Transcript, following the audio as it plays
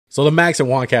So the Max and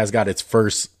Juancast got its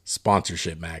first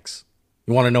sponsorship, Max.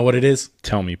 You want to know what it is?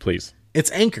 Tell me, please.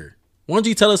 It's Anchor. Why don't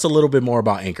you tell us a little bit more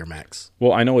about Anchor, Max?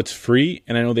 Well, I know it's free,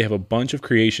 and I know they have a bunch of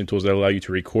creation tools that allow you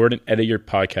to record and edit your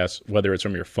podcast, whether it's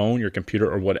from your phone, your computer,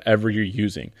 or whatever you're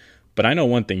using. But I know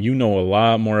one thing. You know a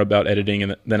lot more about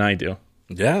editing than I do.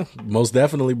 Yeah, most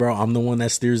definitely, bro. I'm the one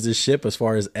that steers this ship as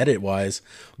far as edit-wise.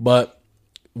 But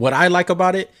what I like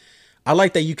about it, I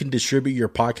like that you can distribute your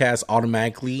podcast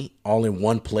automatically all in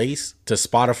one place to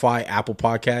Spotify, Apple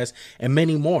Podcasts, and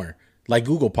many more, like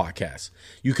Google Podcasts.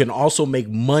 You can also make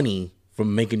money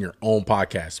from making your own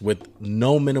podcast with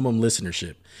no minimum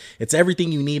listenership. It's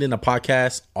everything you need in a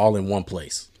podcast all in one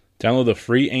place. Download the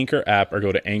free Anchor app or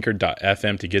go to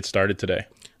anchor.fm to get started today.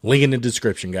 Link in the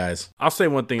description, guys. I'll say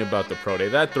one thing about the Pro Day.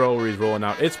 That throw where he's rolling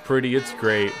out, it's pretty, it's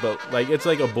great, but it's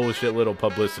like a bullshit little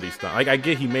publicity stunt. I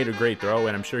get he made a great throw,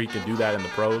 and I'm sure he can do that in the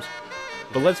pros.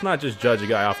 But let's not just judge a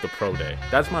guy off the Pro Day.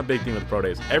 That's my big thing with the Pro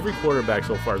Days. Every quarterback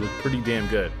so far looks pretty damn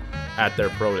good at their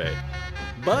Pro Day.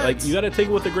 But you got to take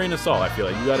it with a grain of salt. I feel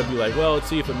like you got to be like, well, let's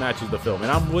see if it matches the film.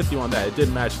 And I'm with you on that. It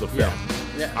didn't match the film.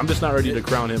 Yeah. I'm just not ready to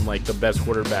crown him like the best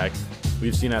quarterback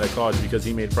we've seen out of college because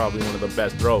he made probably one of the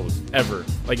best throws ever,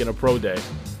 like in a Pro Day.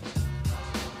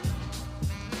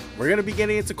 We're going to be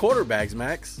getting into quarterbacks,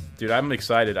 Max. Dude, I'm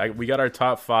excited. We got our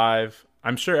top 5.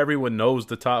 I'm sure everyone knows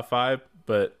the top 5,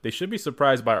 but they should be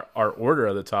surprised by our order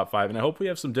of the top 5, and I hope we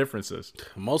have some differences.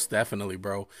 Most definitely,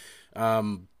 bro.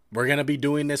 We're going to be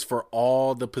doing this for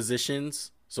all the positions.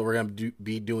 So we're going to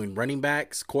be doing running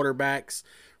backs, quarterbacks,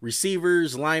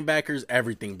 receivers, linebackers,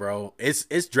 everything, bro. It's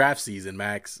draft season,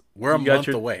 Max. We're a month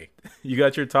away. You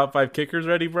got your top 5 kickers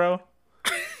ready, bro?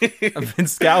 I've been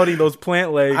scouting those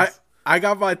plant legs. I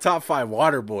got my top 5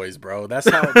 water boys, bro. That's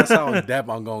how in depth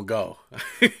I'm going to go.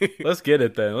 Let's get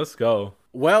it then. Let's go.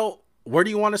 Well, where do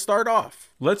you want to start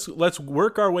off? Let's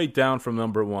work our way down from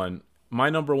number 1. My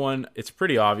number 1, it's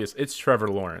pretty obvious. It's Trevor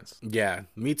Lawrence. Yeah,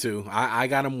 me too. I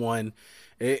got him 1.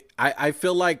 I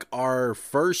feel like our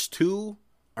first 2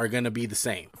 are going to be the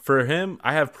same. For him,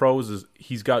 I have pros as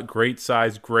he's got great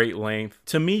size, great length.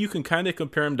 To me, you can kind of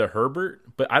compare him to Herbert,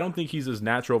 but I don't think he's as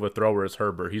natural of a thrower as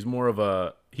Herbert. He's more of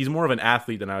an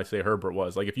athlete than I would say Herbert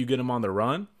was. Like if you get him on the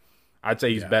run, I'd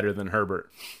say he's better than Herbert.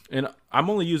 And I'm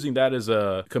only using that as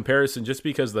a comparison just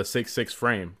because of the 6'6"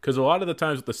 frame. Because a lot of the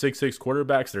times with the 6'6"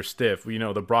 quarterbacks, they're stiff. You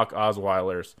know, the Brock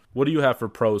Osweilers. What do you have for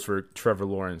pros for Trevor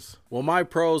Lawrence? Well, my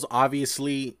pros,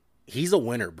 obviously, he's a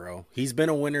winner, bro. He's been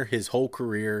a winner his whole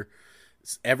career.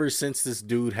 Ever since this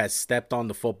dude has stepped on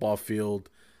the football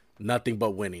field, nothing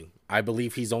but winning. I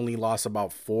believe he's only lost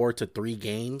about 4 to 3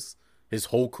 games his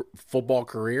whole football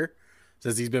career.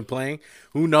 Since he's been playing.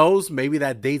 Who knows? Maybe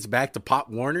that dates back to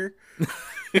Pop Warner.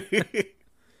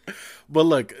 But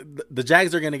look, the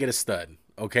Jags are going to get a stud,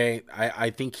 okay?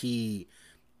 I think he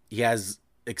has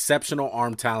exceptional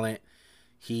arm talent.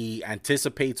 He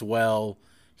anticipates well.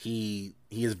 He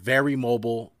is very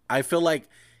mobile. I feel like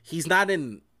he's not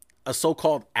a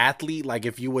so-called athlete, like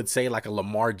if you would say like a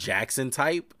Lamar Jackson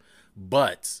type,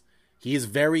 but he is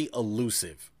very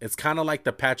elusive. It's kind of like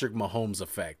the Patrick Mahomes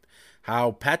effect.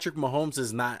 How Patrick Mahomes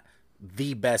is not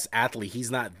the best athlete. He's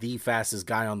not the fastest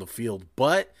guy on the field.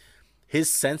 But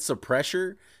his sense of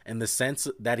pressure and the sense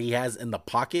that he has in the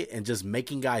pocket and just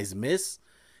making guys miss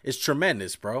is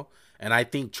tremendous, bro. And I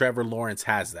think Trevor Lawrence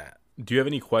has that. Do you have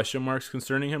any question marks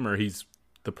concerning him, or he's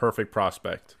the perfect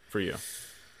prospect for you?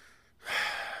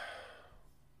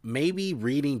 Maybe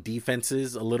reading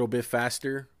defenses a little bit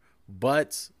faster.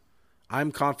 But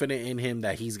I'm confident in him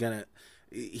that he's gonna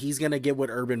get with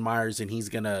Urban Meyers, and he's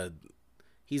gonna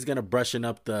brushing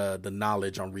up the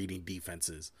knowledge on reading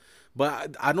defenses.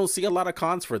 But I don't see a lot of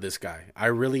cons for this guy. I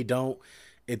really don't.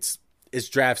 It's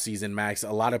draft season, Max.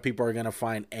 A lot of people are gonna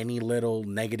find any little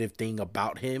negative thing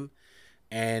about him,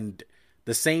 and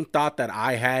the same thought that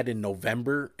I had in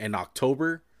November and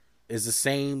October is the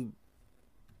same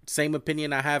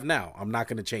opinion I have now. I'm not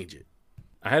gonna change it.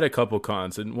 I had a couple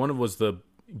cons, and one was the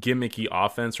gimmicky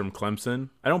offense from Clemson.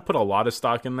 I don't put a lot of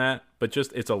stock in that, but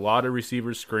just it's a lot of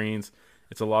receiver screens.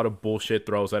 It's a lot of bullshit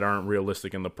throws that aren't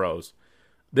realistic in the pros.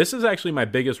 This is actually my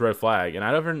biggest red flag, and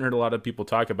I haven't heard a lot of people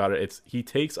talk about it. He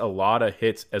takes a lot of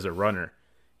hits as a runner.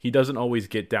 He doesn't always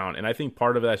get down, and I think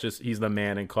part of that's just he's the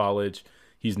man in college.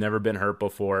 He's never been hurt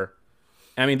before.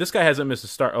 I mean, this guy hasn't missed a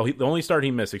start. The only start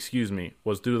he missed,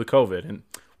 was due to the COVID, and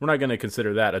we're not going to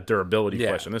consider that a durability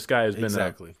question. This guy has been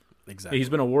exactly. He's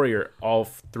been a warrior all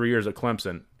 3 years at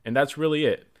Clemson, and that's really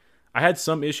it. I had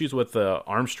some issues with the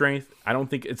arm strength. I don't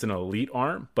think it's an elite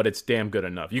arm, but it's damn good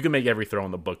enough. You can make every throw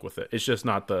in the book with it. It's just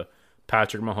not the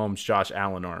Patrick Mahomes, Josh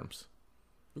Allen arms.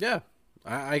 Yeah,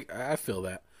 I feel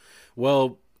that.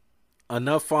 Well,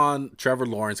 enough on Trevor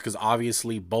Lawrence, because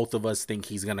obviously both of us think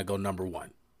he's going to go number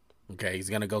 1. Okay, he's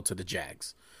going to go to the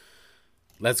Jags.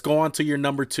 Let's go on to your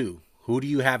number 2. Who do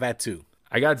you have at 2?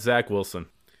 I got Zach Wilson.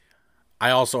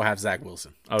 I also have Zach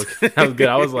Wilson. Okay, that was good.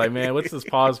 I was like, man, what's this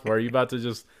pause for? Are you about to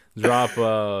just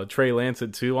drop Trey Lance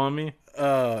at 2 on me?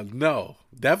 No,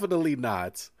 definitely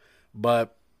not.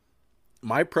 But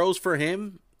my pros for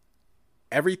him,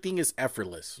 everything is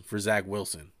effortless for Zach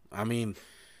Wilson. I mean,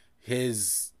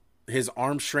 his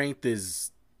arm strength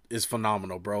is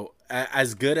phenomenal, bro.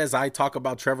 As good as I talk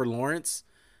about Trevor Lawrence,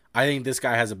 I think this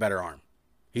guy has a better arm.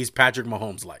 He's Patrick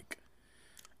Mahomes like.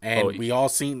 And we all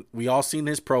seen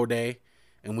his pro day,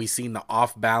 and we seen the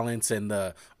off balance and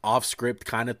the off script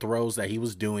kind of throws that he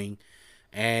was doing,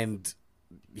 and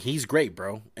he's great,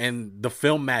 bro. And the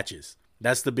film matches.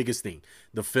 That's the biggest thing.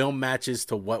 The film matches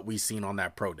to what we seen on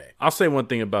that pro day. I'll say one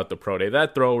thing about the pro day.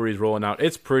 That throw where he's rolling out,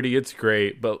 it's pretty, it's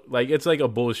great, but like it's like a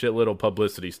bullshit little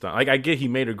publicity stunt. Like I get he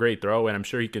made a great throw, and I'm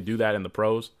sure he could do that in the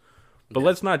pros. But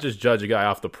let's not just judge a guy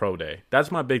off the pro day.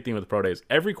 That's my big thing with the pro days.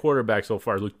 Every quarterback so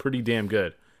far looked pretty damn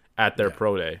good at their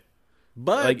pro day.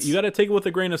 But like you got to take it with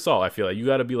a grain of salt. I feel like you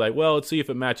got to be like, well, let's see if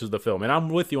it matches the film. And I'm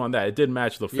with you on that. It did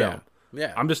match the film.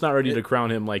 Yeah. I'm just not ready to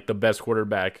crown him like the best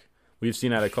quarterback we've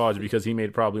seen out of college because he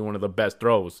made probably one of the best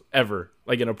throws ever,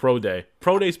 like in a pro day.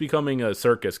 Pro day's becoming a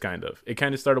circus kind of. It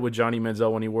kind of started with Johnny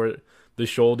Manziel when he wore the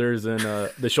shoulders and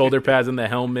the shoulder pads and the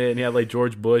helmet, and he had like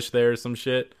George Bush there or some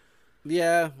shit.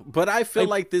 Yeah, but I feel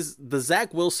like the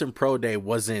Zach Wilson pro day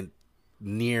wasn't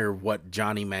near what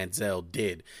Johnny Manziel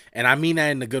did. And I mean that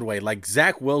in a good way. Like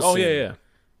Zach Wilson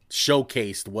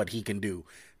showcased what he can do.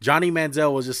 Johnny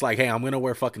Manziel was just like, hey, I'm going to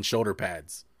wear fucking shoulder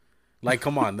pads. Like,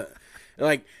 come on.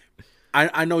 Like,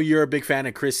 I know you're a big fan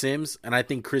of Chris Sims, and I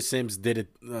think Chris Sims did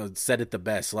it, said it the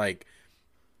best. Like,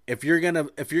 if you're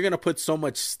gonna put so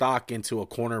much stock into a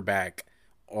cornerback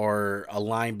or a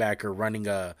linebacker running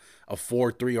a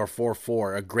 4-3 or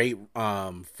 4-4, a great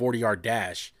 40-yard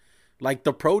dash, like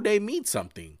the pro day means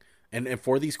something. And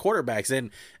for these quarterbacks, and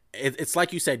it's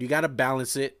like you said, you got to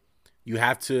balance it. You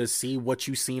have to see what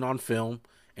you've seen on film,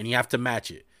 and you have to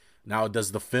match it. Now,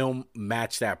 does the film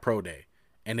match that pro day?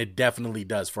 And it definitely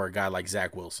does for a guy like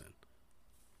Zach Wilson.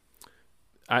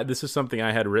 This is something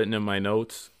I had written in my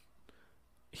notes.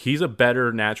 He's a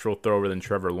better natural thrower than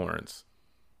Trevor Lawrence.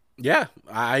 Yeah,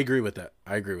 I agree with that.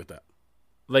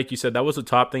 Like you said, that was the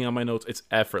top thing on my notes. It's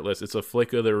effortless. It's a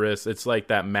flick of the wrist. It's like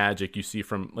that magic you see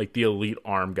from like the elite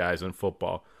arm guys in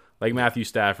football. Like Matthew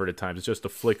Stafford at times. It's just a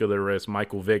flick of the wrist.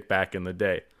 Michael Vick back in the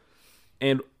day.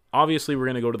 And obviously we're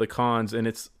going to go to the cons,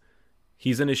 and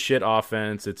he's in his shit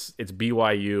offense. It's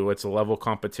BYU. It's a level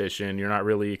competition. You're not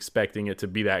really expecting it to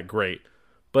be that great.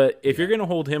 But if you're going to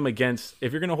hold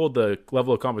the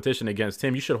level of competition against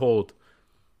him, you should hold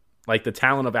like the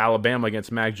talent of Alabama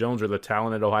against Mac Jones or the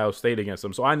talent at Ohio State against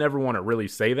him. So I never want to really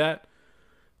say that.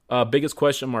 Biggest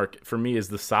question mark for me is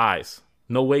the size.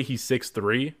 No way he's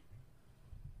 6'3".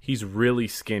 He's really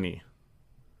skinny.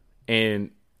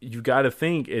 And you got to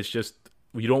think it's just,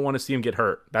 you don't want to see him get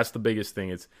hurt. That's the biggest thing.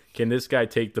 It's, can this guy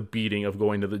take the beating of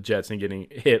going to the Jets and getting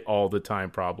hit all the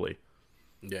time probably?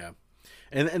 Yeah.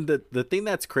 And the thing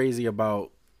that's crazy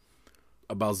about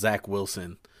Zach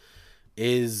Wilson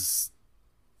is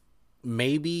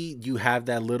maybe you have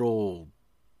that little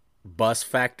buzz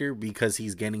factor because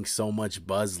he's getting so much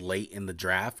buzz late in the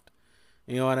draft.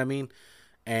 You know what I mean?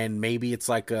 And maybe it's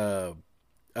like a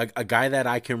guy that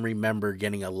I can remember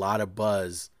getting a lot of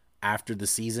buzz after the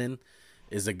season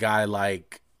is a guy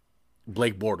like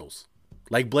Blake Bortles.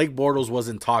 Like Blake Bortles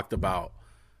wasn't talked about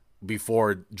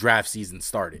before draft season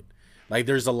started. Like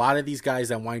there's a lot of these guys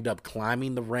that wind up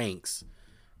climbing the ranks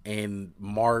in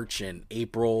March and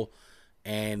April,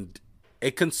 and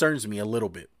it concerns me a little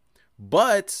bit.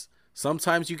 But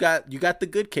sometimes you got the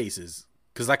good cases,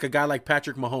 because like a guy like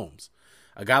Patrick Mahomes.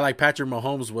 A guy like Patrick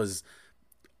Mahomes was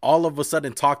all of a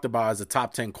sudden talked about as a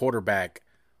top 10 quarterback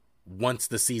once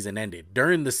the season ended.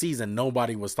 During the season,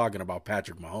 nobody was talking about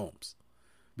Patrick Mahomes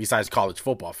besides college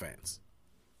football fans.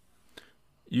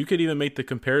 You could even make the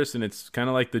comparison. It's kind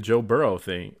of like the Joe Burrow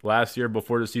thing. Last year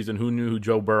before the season, who knew who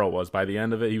Joe Burrow was? By the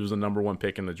end of it, he was the number 1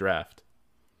 pick in the draft.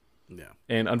 Yeah.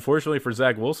 And unfortunately for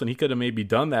Zach Wilson, he could have maybe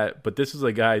done that, but this is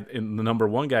a guy, in the number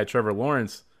 1 guy, Trevor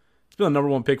Lawrence. He's been the number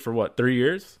 1 pick for what, 3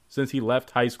 years? Since he left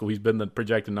high school, he's been the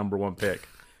projected number 1 pick.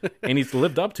 And he's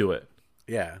lived up to it.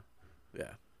 Yeah.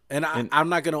 Yeah. And I'm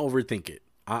not going to overthink it.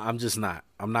 I'm just not.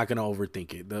 I'm not going to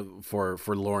overthink it for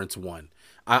Lawrence 1.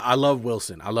 I love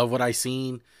Wilson. I love what I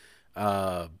seen.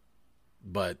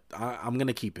 But I'm going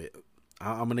to keep it.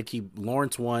 I'm going to keep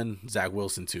Lawrence 1, Zach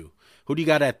Wilson 2. Who do you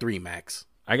got at 3, Max?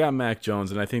 I got Mac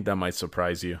Jones, and I think that might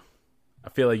surprise you. I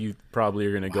feel like you probably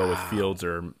are going to go with Fields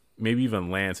or maybe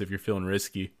even Lance if you're feeling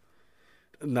risky.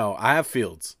 No, I have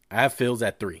Fields. I have Fields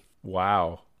at 3.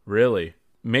 Wow. Really?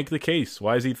 Make the case.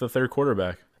 Why is he the third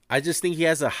quarterback? I just think he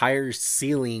has a higher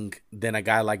ceiling than a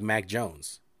guy like Mac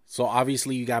Jones. So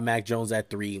obviously you got Mac Jones at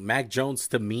 3. Mac Jones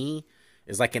to me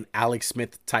is like an Alex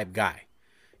Smith type guy.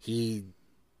 He's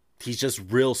just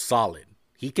real solid.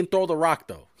 He can throw the rock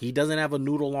though. He doesn't have a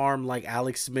noodle arm like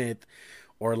Alex Smith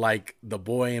or like the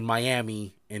boy in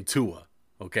Miami in Tua.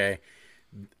 Okay.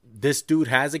 This dude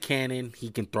has a cannon. He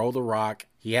can throw the rock.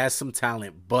 He has some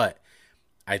talent, but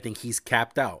I think he's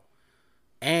capped out.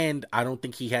 And I don't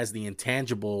think he has the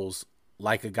intangibles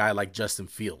like a guy like Justin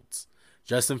Fields.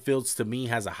 Justin Fields, to me,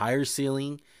 has a higher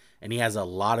ceiling, and he has a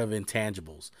lot of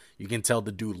intangibles. You can tell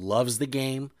the dude loves the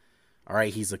game. All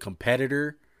right, he's a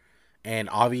competitor. And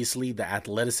obviously, the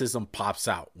athleticism pops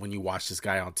out when you watch this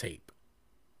guy on tape.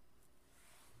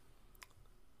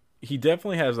 He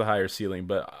definitely has the higher ceiling,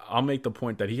 but I'll make the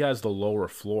point that he has the lower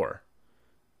floor.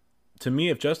 To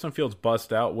me, if Justin Fields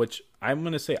busts out, which I'm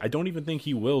going to say, I don't even think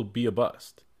he will be a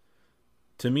bust.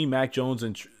 To me, Mac Jones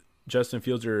and Justin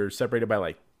Fields are separated by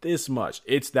like this much.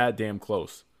 It's that damn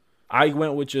close. I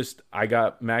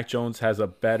got Mac Jones has a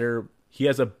better,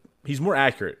 he's more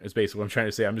accurate is basically what I'm trying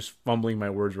to say. I'm just fumbling my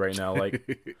words right now.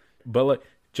 But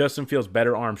Justin Fields,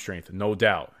 better arm strength, no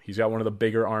doubt. He's got one of the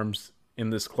bigger arms in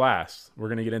this class. We're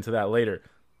going to get into that later.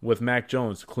 With Mac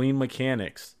Jones, clean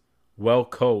mechanics, well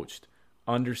coached,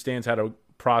 understands how to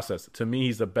process. To me,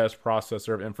 he's the best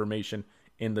processor of information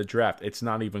in the draft. It's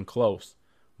not even close.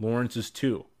 Lawrence is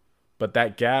 2. But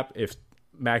that gap, if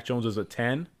Mac Jones is a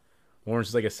 10, Lawrence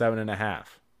is like a 7.5.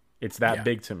 It's that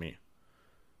big to me.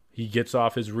 He gets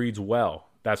off his reads well.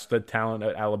 That's the talent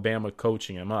at Alabama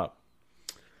coaching him up.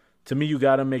 To me, you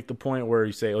got to make the point where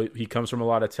you say he comes from a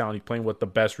lot of talent. He's playing with the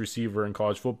best receiver in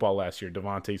college football last year,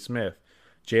 Devontae Smith.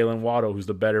 Jalen Waddle, who's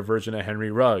the better version of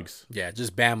Henry Ruggs. Yeah,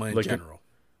 just Bama in general.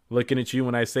 Looking at you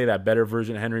when I say that, better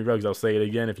version of Henry Ruggs. I'll say it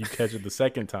again if you catch it the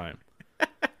second time.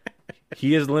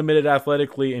 He is limited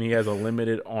athletically, and he has a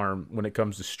limited arm when it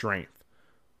comes to strength.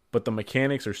 But the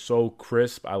mechanics are so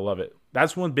crisp. I love it.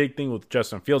 That's one big thing with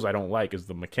Justin Fields I don't like is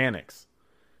the mechanics.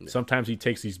 Yeah. Sometimes he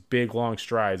takes these big, long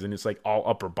strides, and it's like all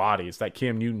upper body. It's that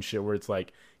Cam Newton shit where it's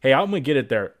like, hey, I'm going to get it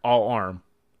there all arm,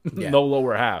 no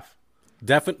lower half.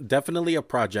 Definitely a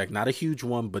project. Not a huge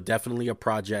one, but definitely a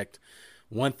project.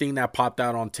 One thing that popped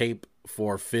out on tape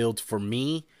for Fields for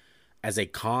me as a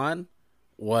con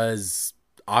was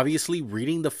obviously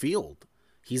reading the field.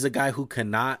 He's a guy who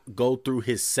cannot go through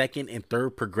his second and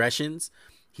third progressions.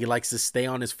 He likes to stay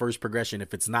on his first progression.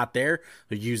 If it's not there,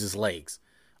 he'll use his legs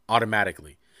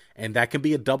automatically. And that can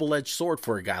be a double-edged sword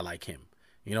for a guy like him.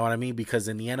 You know what I mean? Because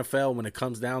in the NFL, when it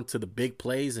comes down to the big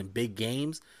plays and big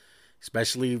games,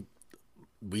 especially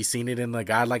we've seen it in a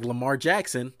guy like Lamar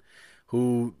Jackson,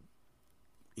 who,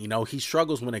 you know, he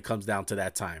struggles when it comes down to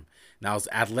that time. Now, his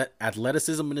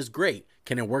athleticism is great.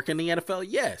 Can it work in the NFL?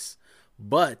 Yes.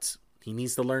 But he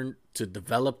needs to learn to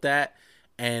develop that.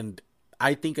 And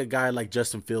I think a guy like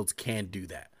Justin Fields can do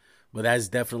that. But that's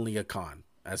definitely a con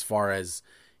as far as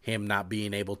him not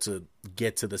being able to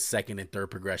get to the second and third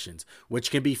progressions,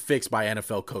 which can be fixed by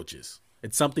NFL coaches.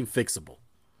 It's something fixable.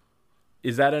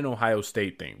 Is that an Ohio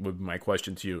State thing, would be my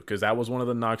question to you? Because that was one of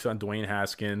the knocks on Dwayne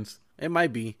Haskins. It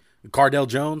might be. Cardale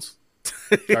Jones.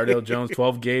 Cardale Jones,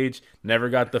 12 gauge, never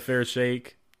got the fair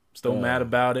shake. Still mad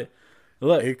about it.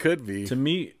 Look, it could be. To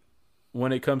me,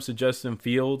 when it comes to Justin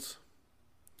Fields,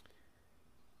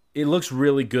 it looks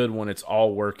really good when it's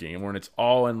all working and when it's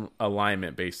all in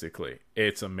alignment, basically.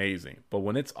 It's amazing. But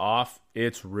when it's off,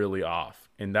 it's really off.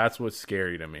 And that's what's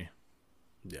scary to me.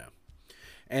 Yeah.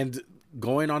 And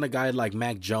going on a guy like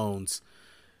Mac Jones,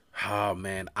 oh,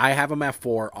 man, I have him at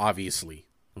 4, obviously.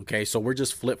 Okay, so we're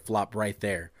just flip-flop right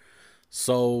there.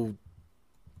 So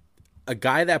a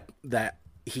guy that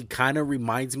he kind of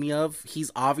reminds me of,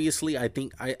 he's obviously, I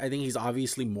think he's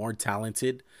obviously more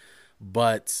talented,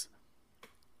 but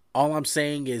all I'm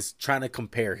saying is trying to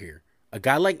compare here. A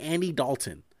guy like Andy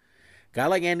Dalton.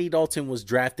 Was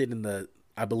drafted in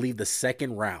I believe the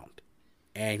second round.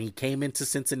 And he came into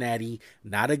Cincinnati,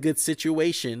 not a good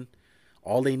situation.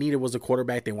 All they needed was a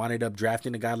quarterback. They wound up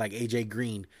drafting a guy like AJ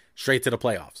Green straight to the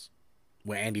playoffs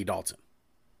with Andy Dalton.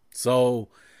 So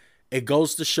it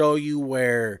goes to show you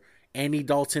where Andy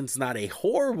Dalton's not a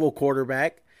horrible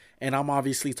quarterback. And I'm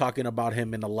obviously talking about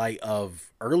him in the light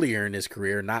of earlier in his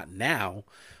career, not now.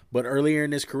 But earlier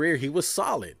in his career, he was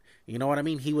solid. You know what I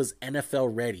mean? He was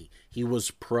NFL ready. He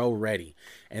was pro ready.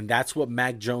 And that's what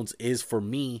Mac Jones is for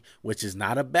me, which is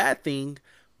not a bad thing.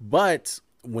 But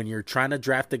when you're trying to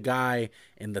draft a guy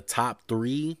in the top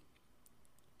 3,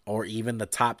 or even the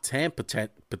top 10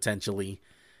 potentially,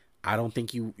 I don't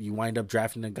think you wind up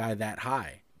drafting a guy that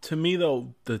high. To me,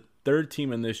 though, the third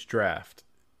team in this draft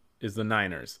is the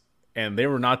Niners. And they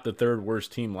were not the third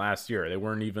worst team last year. They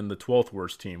weren't even the 12th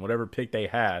worst team. Whatever pick they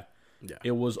had,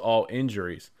 it was all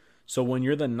injuries. So when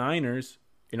you're the Niners,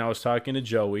 and I was talking to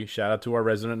Joey, shout out to our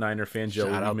resident Niner fan, Joey.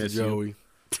 Shout out to Joey.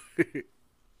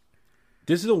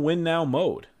 This is a win now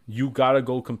mode. You got to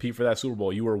go compete for that Super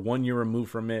Bowl. You were 1 year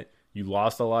removed from it. You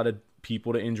lost a lot of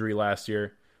people to injury last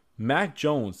year. Mac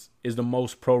Jones is the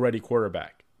most pro-ready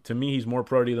quarterback. To me, he's more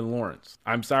pro-ready than Lawrence.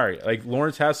 I'm sorry. Like,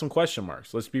 Lawrence has some question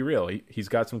marks. Let's be real. He's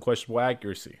got some questionable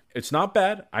accuracy. It's not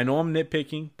bad. I know I'm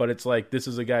nitpicking, but it's like this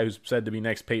is a guy who's said to be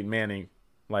next Peyton Manning.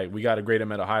 Like, we got to grade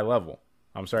him at a high level.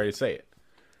 I'm sorry to say it.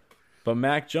 But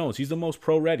Mac Jones, he's the most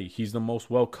pro-ready. He's the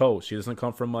most well-coached. He doesn't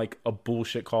come from, like, a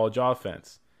bullshit college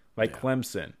offense. Like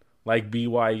Clemson. Like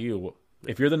BYU.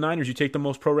 If you're the Niners, you take the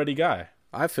most pro-ready guy.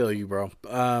 I feel you, bro.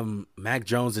 Mac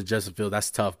Jones and Justin Fields, that's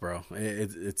tough, bro.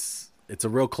 It's a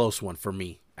real close one for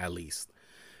me, at least.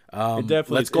 It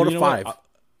definitely. Let's go to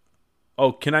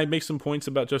 5. Can I make some points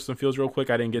about Justin Fields real quick?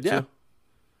 I didn't get to.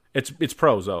 It's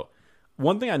pros though.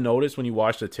 One thing I noticed when you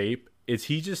watch the tape is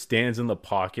he just stands in the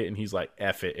pocket and he's like,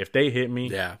 "F it. If they hit me,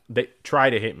 they try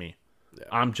to hit me. Yeah.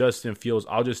 I'm Justin Fields.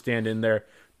 I'll just stand in there.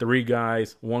 3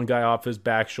 guys, 1 guy off his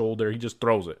back shoulder. He just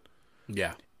throws it."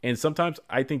 Yeah. And sometimes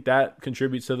I think that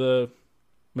contributes to the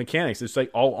mechanics. It's like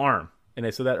all arm. And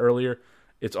I said that earlier.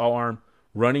 It's all arm.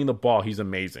 Running the ball, he's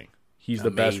amazing. He's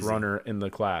the best runner in the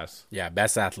class. Yeah,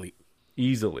 best athlete.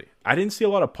 Easily. I didn't see a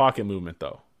lot of pocket movement,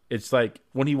 though. It's like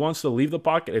when he wants to leave the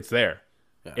pocket, it's there.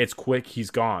 Yeah. It's quick. He's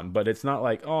gone. But it's not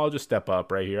like, oh, I'll just step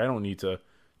up right here. I don't need to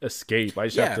escape. I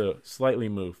just have to slightly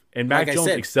move. And Mac Jones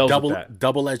excels at that.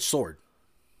 Double-edged sword.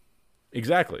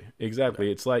 Exactly. Yeah.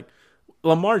 It's like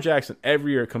Lamar Jackson,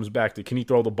 every year it comes back to, can he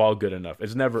throw the ball good enough?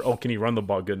 It's never, can he run the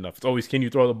ball good enough? It's always, can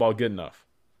you throw the ball good enough?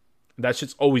 That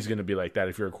shit's always going to be like that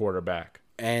if you're a quarterback.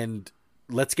 And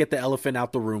let's get the elephant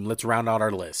out the room. Let's round out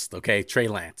our list, okay? Trey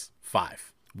Lance,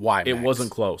 5. Why, Max? It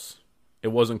wasn't close. It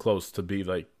wasn't close to be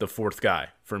like the 4th guy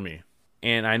for me.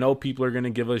 And I know people are going to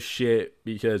give us shit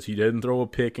because he didn't throw a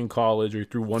pick in college or he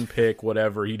threw 1 pick,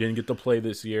 whatever. He didn't get to play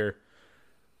this year.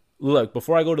 Look,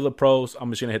 before I go to the pros,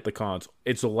 I'm just going to hit the cons.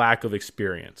 It's a lack of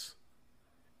experience.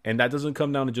 And that doesn't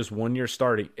come down to just 1 year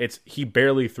starting. It's he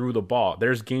barely threw the ball.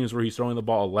 There's games where he's throwing the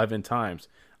ball 11 times.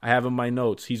 I have in my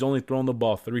notes, he's only thrown the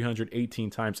ball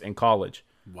 318 times in college.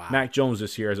 Wow. Mac Jones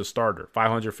this year as a starter,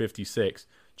 556.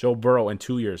 Joe Burrow in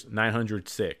 2 years,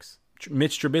 906.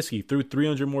 Mitch Trubisky threw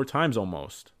 300 more times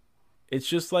almost. It's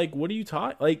just like, what are you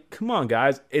talking? Like, come on,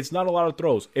 guys. It's not a lot of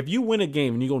throws. If you win a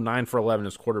game and you go 9 for 11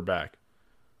 as quarterback,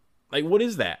 like, what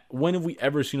is that? When have we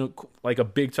ever seen a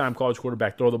big-time college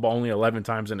quarterback throw the ball only 11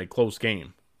 times in a close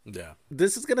game? Yeah.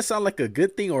 This is going to sound like a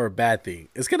good thing or a bad thing.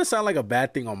 It's going to sound like a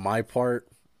bad thing on my part,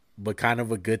 but kind of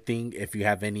a good thing if you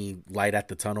have any light at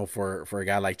the tunnel for a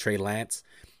guy like Trey Lance.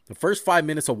 The first 5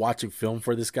 minutes of watching film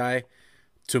for this guy,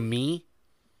 to me,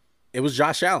 it was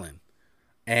Josh Allen.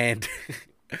 And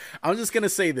I'm just going to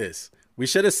say this. We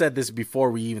should have said this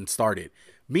before we even started.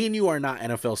 Me and you are not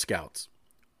NFL scouts.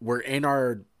 We're in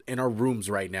our rooms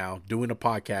right now doing a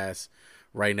podcast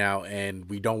right now, and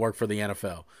we don't work for the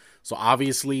NFL. So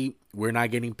obviously we're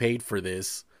not getting paid for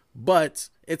this, but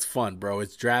it's fun, bro.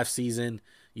 It's draft season.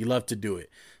 You love to do it.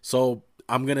 So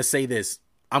I'm going to say this.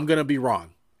 I'm going to be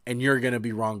wrong, and you're going to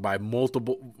be wrong by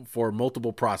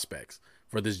multiple prospects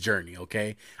for this journey,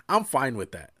 okay? I'm fine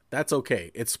with that. That's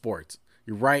okay. It's sports.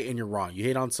 You're right and you're wrong. You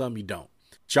hit on some, you don't.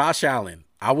 Josh Allen,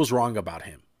 I was wrong about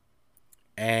him.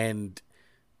 And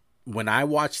when I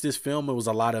watched this film, it was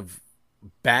a lot of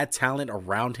bad talent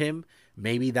around him.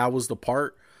 Maybe that was the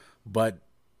part. But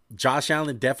Josh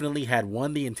Allen definitely had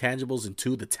 1, the intangibles, and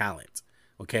 2, the talent.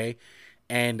 Okay?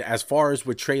 And as far as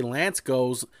with Trey Lance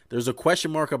goes, there's a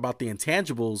question mark about the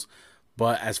intangibles.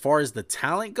 But as far as the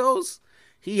talent goes,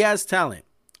 he has talent.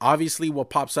 Obviously, what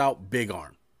pops out, big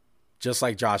arm. Just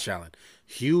like Josh Allen.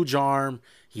 Huge arm.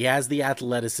 He has the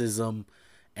athleticism.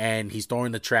 And he's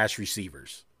throwing the trash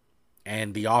receivers.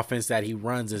 And the offense that he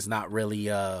runs is not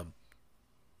really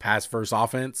pass first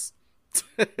offense.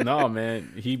 No,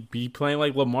 man. He playing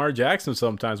like Lamar Jackson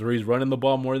sometimes where he's running the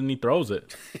ball more than he throws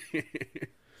it.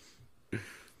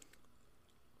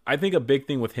 I think a big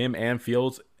thing with him and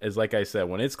Fields is, like I said,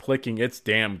 when it's clicking, it's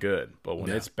damn good. But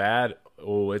when it's bad,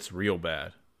 it's real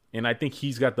bad. And I think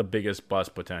he's got the biggest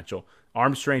bust potential.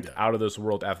 Arm strength out of this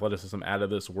world, athleticism out of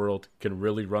this world, can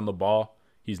really run the ball.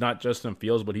 He's not Justin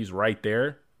Fields, but he's right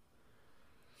there.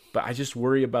 But I just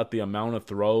worry about the amount of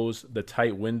throws, the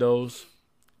tight windows,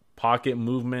 pocket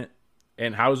movement,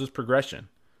 and how is his progression?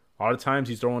 A lot of times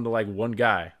he's throwing to like one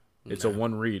guy. It's a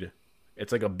one read.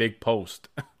 It's like a big post.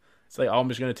 It's like, oh, I'm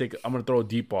going to throw a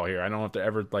deep ball here. I don't have to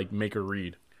ever like make a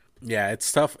read. Yeah,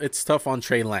 it's tough. It's tough on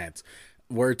Trey Lance.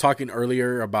 We're talking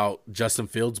earlier about Justin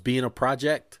Fields being a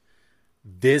project.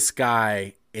 This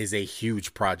guy is a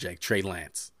huge project, Trey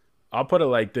Lance. I'll put it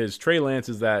like this. Trey Lance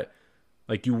is that,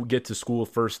 like, you get to school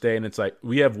first day and it's like,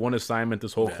 we have one assignment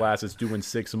this whole class. It's due in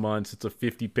 6 months. It's a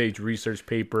 50-page research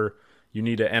paper. You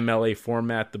need to MLA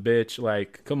format the bitch.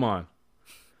 Like, come on.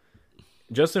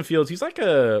 Justin Fields, he's like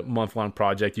a month-long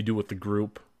project you do with the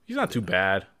group. He's not too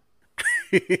bad.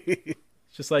 It's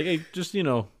just like, hey, just,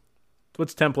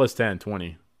 what's 10 plus 10?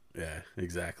 20. Yeah,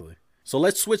 exactly. So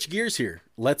let's switch gears here.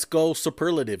 Let's go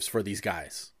superlatives for these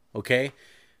guys, okay?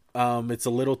 It's a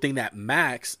little thing that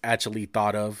Max actually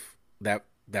thought of that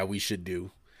we should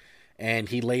do. And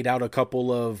he laid out a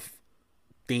couple of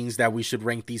things that we should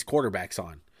rank these quarterbacks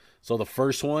on. So the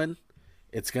first one,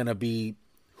 it's going to be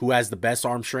who has the best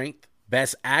arm strength,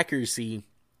 best accuracy,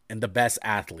 and the best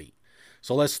athlete.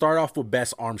 So let's start off with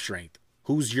best arm strength.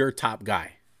 Who's your top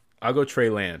guy? I'll go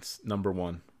Trey Lance, number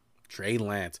one. Trey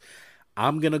Lance.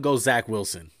 I'm going to go Zach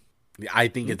Wilson. I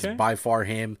think it's by far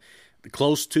him.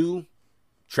 Close to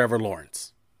Trevor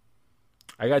Lawrence.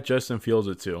 I got Justin Fields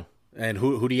at 2. And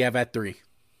who do you have at 3?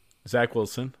 Zach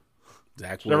Wilson.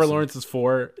 Zach Trevor Wilson. Lawrence is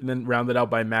 4, and then rounded out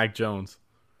by Mac Jones.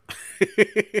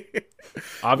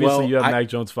 Obviously, you have Mac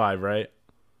Jones 5, right?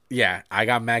 Yeah, I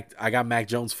got Mac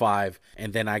Jones 5,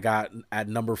 and then I got at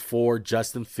number 4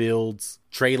 Justin Fields,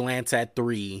 Trey Lance at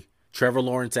 3, Trevor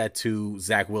Lawrence at 2,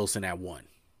 Zach Wilson at 1.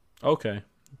 Okay.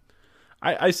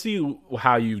 I see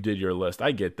how you did your list.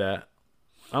 I get that.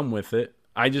 I'm with it.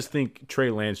 I just think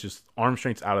Trey Lance, just arm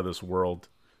strength's out of this world.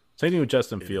 Same thing with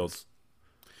Justin Fields.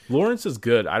 Lawrence is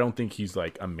good. I don't think he's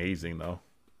like amazing though.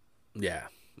 Yeah,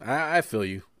 I feel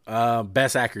you.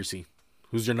 Best accuracy.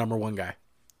 Who's your number 1 guy?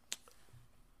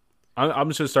 I'm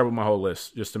just going to start with my whole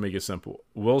list just to make it simple.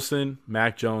 Wilson,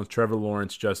 Mac Jones, Trevor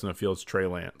Lawrence, Justin Fields, Trey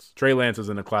Lance. Trey Lance is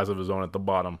in a class of his own at the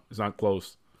bottom. It's not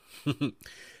close.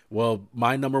 Well,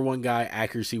 my number 1 guy,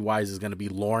 accuracy-wise, is going to be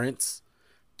Lawrence.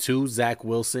 2, Zach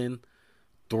Wilson.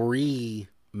 3,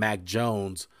 Mac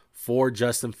Jones. 4,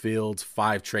 Justin Fields.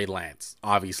 5, Trey Lance.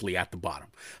 Obviously at the bottom.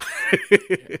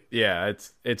 Yeah,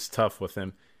 it's tough with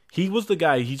him. He was the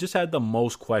guy, he just had the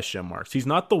most question marks. He's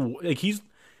not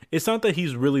it's not that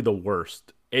he's really the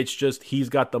worst. It's just he's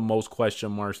got the most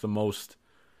question marks, the most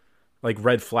like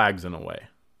red flags in a way.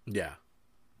 Yeah.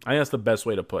 I think that's the best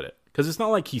way to put it. Because it's not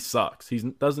like he sucks. He's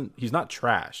not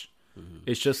trash. Mm-hmm.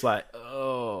 It's just like,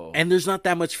 oh. And there's not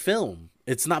that much film.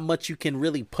 It's not much you can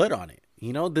really put on it.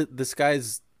 This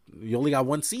guy's, you only got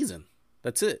 1 season.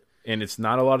 That's it. And it's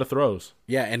not a lot of throws.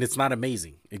 Yeah, and it's not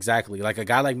amazing. Exactly. Like a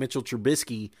guy like Mitchell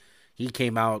Trubisky, he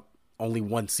came out only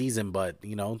 1 season, but,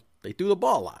 they threw the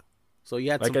ball a lot. So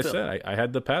you had like some film. Said, I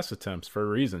had the pass attempts for a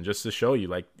reason, just to show you,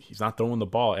 like, he's not throwing the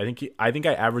ball. I think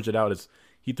I average it out as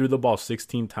he threw the ball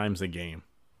 16 times a game.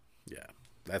 Yeah,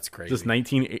 that's crazy. Just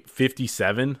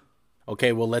 1957.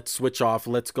 Okay, well, let's switch off.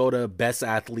 Let's go to best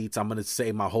athletes. I'm going to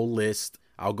say my whole list.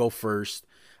 I'll go first.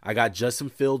 I got Justin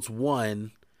Fields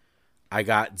 1. I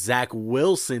got Zach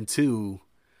Wilson 2.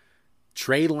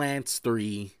 Trey Lance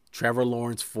 3. Trevor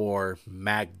Lawrence 4.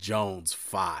 Mac Jones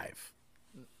 5.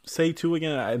 Say 2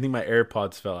 again. I think my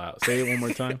AirPods fell out. Say it one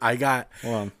more time. I got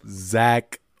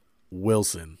Zach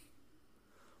Wilson.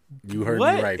 You heard me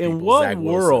right, people. In what Zach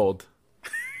world?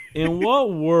 In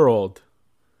what world?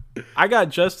 I got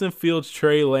Justin Fields,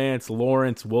 Trey Lance,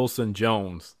 Lawrence, Wilson,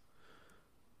 Jones.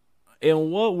 In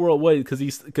what world? What?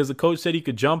 Because the coach said he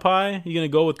could jump high? You gonna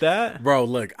go with that? Bro,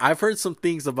 look, I've heard some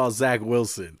things about Zach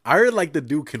Wilson. I heard like the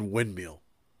dude can windmill.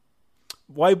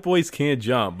 White boys can't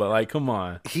jump, but like, come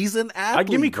on. He's an athlete.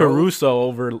 Give me Caruso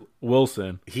over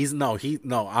Wilson.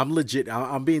 I'm legit.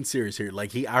 I'm being serious here.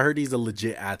 Like I heard he's a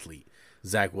legit athlete,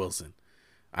 Zach Wilson.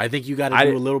 I think you got to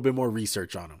do a little bit more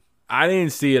research on him. I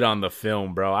didn't see it on the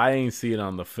film, bro. I ain't see it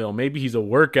on the film. Maybe he's a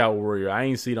workout warrior. I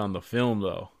ain't see it on the film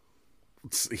though.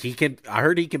 I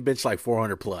heard he can bench like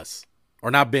 400 plus,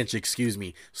 or not bench. Excuse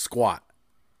me, squat.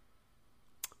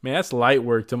 Man, that's light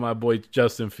work to my boy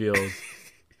Justin Fields.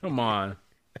 Come on.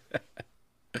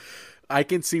 I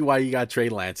can see why you got Trey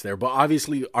Lance there, but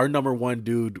obviously our number 1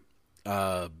 dude,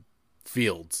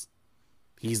 Fields,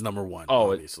 he's number 1.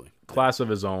 Oh, obviously, class of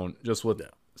his own, just with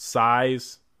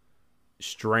size,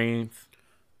 strength.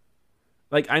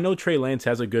 Like, I know Trey Lance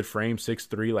has a good frame,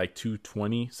 6'3", like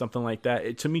 220, something like that.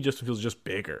 It to me just feels just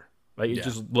bigger. Like, it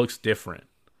just looks different.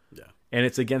 Yeah, and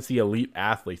it's against the elite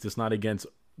athletes. It's not against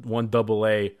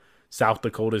 1AA South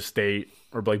Dakota State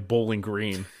or like Bowling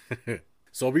Green.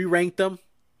 So we ranked them.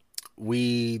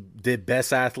 We did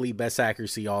best athlete, best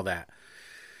accuracy, all that.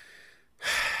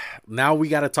 Now we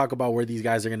got to talk about where these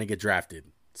guys are going to get drafted.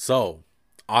 So,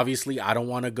 obviously, I don't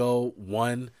want to go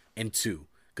 1 and 2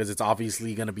 because it's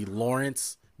obviously going to be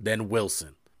Lawrence, then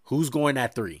Wilson. Who's going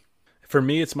at 3? For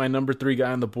me, it's my number 3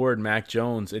 guy on the board, Mac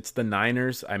Jones. It's the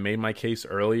Niners. I made my case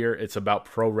earlier. It's about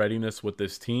pro readiness with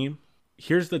this team.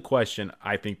 Here's the question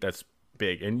I think that's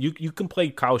big. And you can play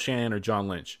Kyle Shanahan or John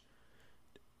Lynch.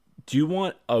 Do you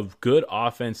want a good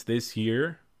offense this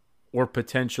year or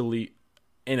potentially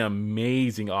an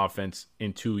amazing offense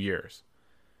in 2 years?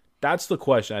 That's the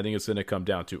question I think it's going to come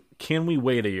down to. Can we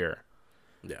wait a year?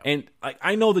 Yeah. And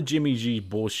I know the Jimmy G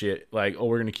bullshit, like, oh,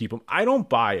 we're going to keep him. I don't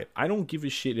buy it. I don't give a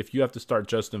shit if you have to start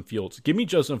Justin Fields. Give me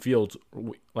Justin Fields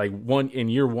like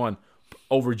year one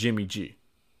over Jimmy G.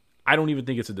 I don't even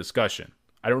think it's a discussion.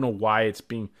 I don't know why it's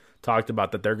being talked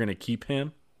about that they're going to keep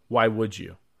him. Why would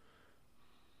you?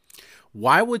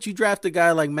 Why would you draft a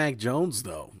guy like Mac Jones,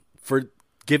 though? For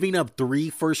giving up 3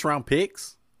 first-round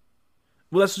picks?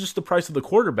 Well, that's just the price of the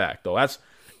quarterback, though.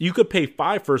 You could pay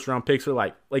 5 first-round picks for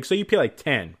like say you pay like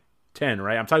 10,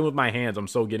 right? I'm talking with my hands. I'm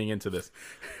so getting into this.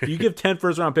 If you give 10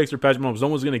 first-round picks for Patrick Mahomes, no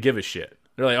one's going to give a shit.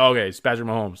 They're like, okay, it's Patrick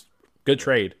Mahomes. Good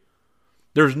trade.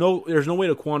 There's no way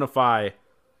to quantify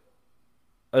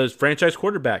a franchise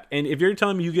quarterback. And if you're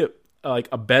telling me you get like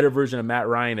a better version of Matt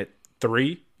Ryan at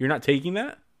 3, you're not taking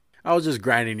that? I was just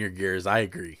grinding your gears. I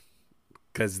agree.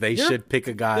 Because they should pick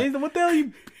a guy. What the hell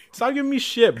you... Stop giving me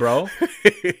shit, bro.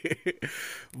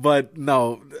 But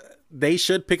no, they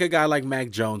should pick a guy like Mac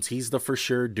Jones. He's the for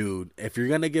sure dude. If you're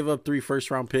going to give up 3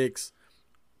 first-round picks,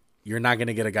 you're not going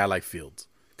to get a guy like Fields.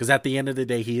 Because at the end of the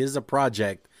day, he is a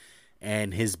project,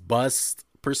 and his bust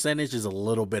percentage is a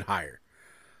little bit higher.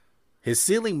 His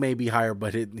ceiling may be higher,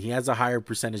 but he has a higher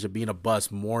percentage of being a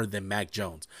bust more than Mac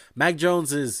Jones. Mac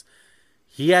Jones is...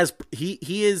 He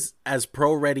is as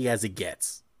pro ready as it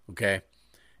gets, okay?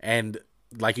 And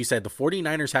like you said, the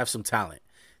 49ers have some talent.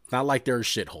 It's not like they're a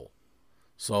shithole.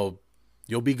 So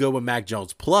you'll be good with Mac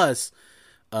Jones. Plus,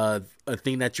 a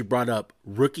thing that you brought up,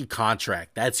 rookie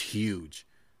contract. That's huge,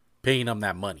 paying him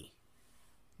that money.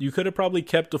 You could have probably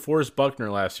kept DeForest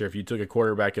Buckner last year if you took a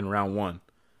quarterback in round 1.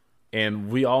 And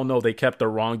we all know they kept the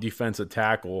wrong defensive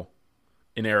tackle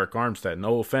in Eric Armstead.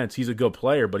 No offense, he's a good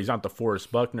player, but he's not DeForest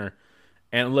Buckner.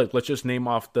 And look, let's just name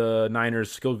off the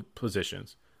Niners' skill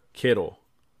positions. Kittle,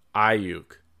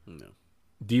 Ayuk,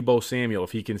 Deebo Samuel,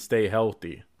 if he can stay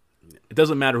healthy. It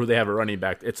doesn't matter who they have at running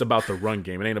back. It's about the run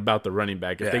game. It ain't about the running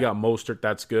back. If they got Mostert,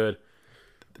 that's good.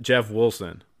 Jeff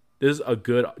Wilson. This is a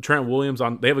good – Trent Williams,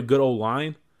 they have a good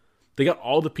O-line. They got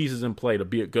all the pieces in play to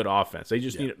be a good offense. They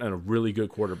just need a really good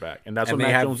quarterback, and that's what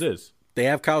Mac Jones is. They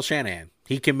have Kyle Shanahan.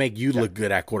 He can make you look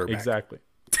good at quarterback. Exactly.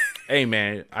 Hey,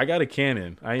 man, I got a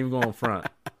cannon. I ain't even going front.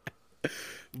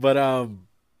 But,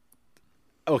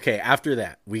 okay, after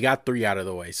that, we got 3 out of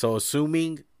the way. So,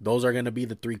 assuming those are going to be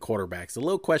the 3 quarterbacks, a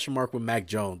little question mark with Mac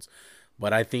Jones.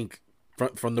 But I think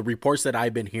from the reports that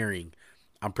I've been hearing,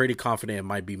 I'm pretty confident it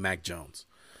might be Mac Jones.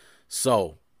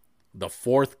 So, the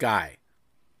 4th guy,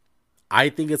 I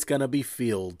think it's going to be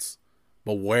Fields.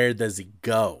 But where does he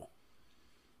go?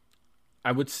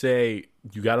 I would say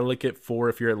you got to look at 4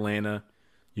 if you're Atlanta.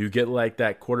 You get like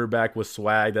that quarterback with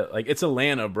swag that like it's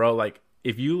Atlanta, bro. Like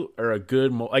if you are a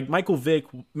good, like Michael Vick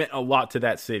meant a lot to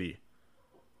that city.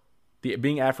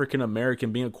 Being African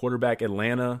American, being a quarterback,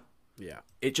 Atlanta,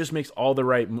 it just makes all the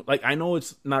right. Like I know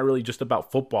it's not really just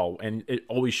about football, and it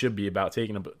always should be about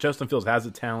taking them. But Justin Fields has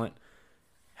the talent,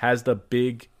 has the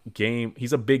big game.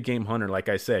 He's a big game hunter. Like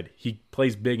I said, he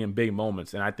plays big in big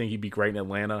moments, and I think he'd be great in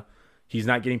Atlanta. He's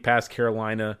not getting past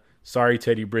Carolina. Sorry,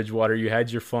 Teddy Bridgewater. You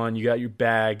had your fun. You got your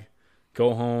bag.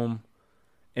 Go home.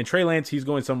 And Trey Lance, he's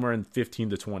going somewhere in 15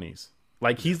 to 20s.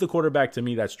 Like, he's the quarterback to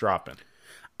me that's dropping.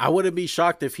 I wouldn't be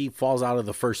shocked if he falls out of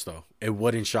the first, though. It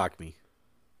wouldn't shock me.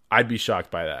 I'd be shocked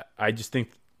by that. I just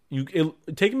think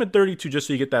take him at 32 just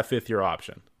so you get that 5th-year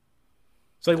option.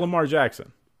 It's like Lamar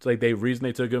Jackson. It's like the reason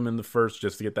they took him in the first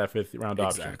just to get that 5th-round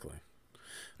option. Exactly.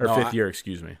 Or 5th year,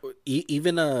 excuse me.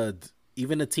 Even a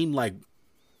team like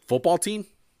football team.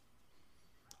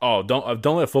 Oh, don't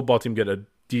let a football team get a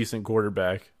decent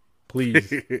quarterback,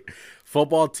 please.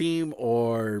 Football team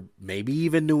or maybe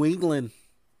even New England.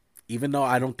 Even though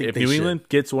I don't think if New England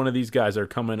gets one of these guys that are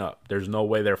coming up, there's no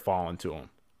way they're falling to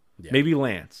him. Yeah. Maybe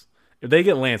Lance. If they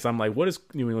get Lance, I'm like, what does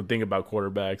New England think about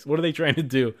quarterbacks? What are they trying to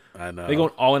do? I know. They go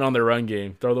all in on their run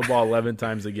game, throw the ball 11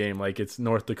 times a game like it's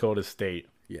North Dakota State.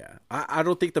 Yeah, I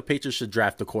don't think the Patriots should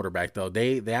draft a quarterback though.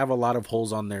 They have a lot of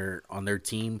holes on their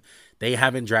team. They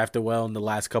haven't drafted well in the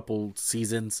last couple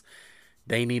seasons.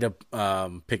 they need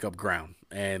to pick up ground,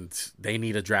 and they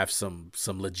need to draft some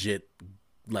legit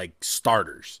like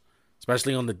starters,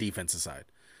 especially on the defensive side,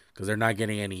 because they're not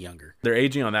getting any younger. They're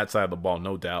aging on that side of the ball,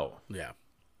 no doubt. Yeah.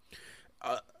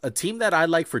 A team that I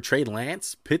like for Trey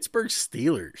Lance, Pittsburgh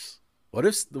Steelers. What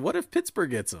if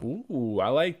Pittsburgh gets him? Ooh, I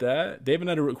like that. They haven't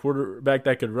had a quarterback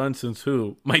that could run since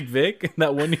who? Mike Vick?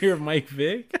 That 1 year of Mike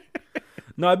Vick?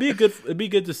 No, it'd be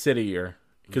good to sit a year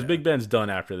because Big Ben's done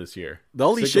after this year. The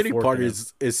only shitty part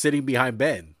is sitting behind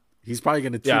Ben. He's probably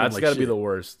gonna treat him it's like got to shit. be the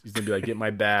worst. He's gonna be like, get my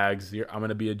bags. I'm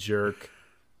gonna be a jerk.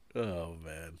 Oh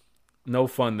man, no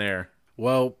fun there.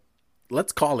 Well,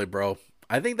 let's call it, bro.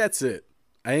 I think that's it.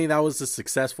 I think that was a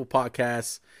successful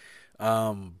podcast.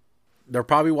 They're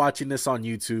probably watching this on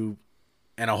YouTube,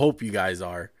 and I hope you guys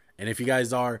are. And if you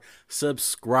guys are,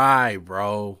 subscribe,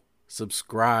 bro.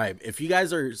 Subscribe. If you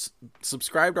guys are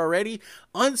subscribed already,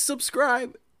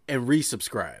 unsubscribe and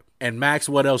resubscribe. And Max,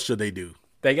 what else should they do?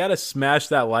 They got to smash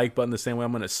that like button the same way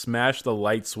I'm going to smash the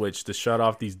light switch to shut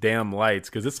off these damn lights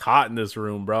because it's hot in this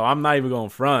room, bro. I'm not even going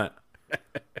front.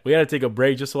 We got to take a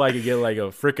break just so I could get like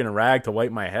a freaking rag to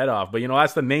wipe my head off. But,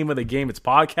 that's the name of the game. It's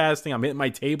podcasting. I'm hitting my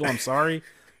table. I'm sorry.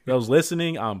 I was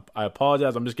listening. I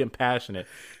apologize. I'm just getting passionate.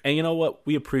 And you know what?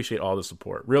 We appreciate all the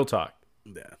support. Real talk.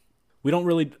 Yeah. We don't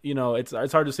really,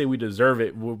 it's hard to say we deserve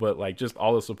it, but like just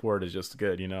all the support is just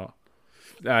good,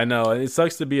 I know. It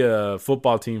sucks to be a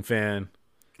football team fan.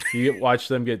 You watch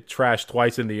them get trashed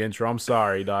twice in the intro. I'm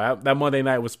sorry, dog. That Monday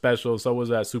night was special. So was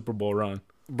that Super Bowl run.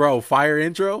 Bro, fire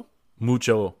intro.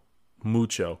 Mucho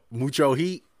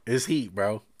heat is heat,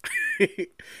 bro.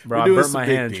 Bro, I burnt my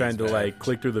hand trying to like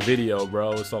click through the video,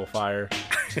 bro. It's all fire.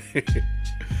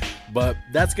 But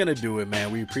that's going to do it,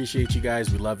 man. We appreciate you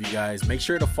guys. We love you guys. Make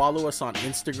sure to follow us on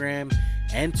Instagram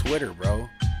and Twitter, bro.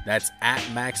 That's at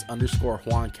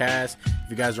Max_JuanCast. If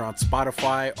you guys are on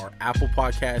Spotify or Apple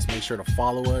Podcasts, make sure to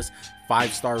follow us,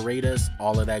 5-star rate us,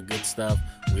 all of that good stuff.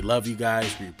 We love you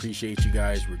guys. We appreciate you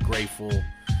guys. We're grateful.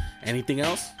 Anything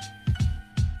else?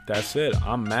 That's it.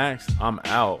 I'm Max. I'm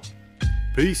out.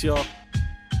 Peace, y'all.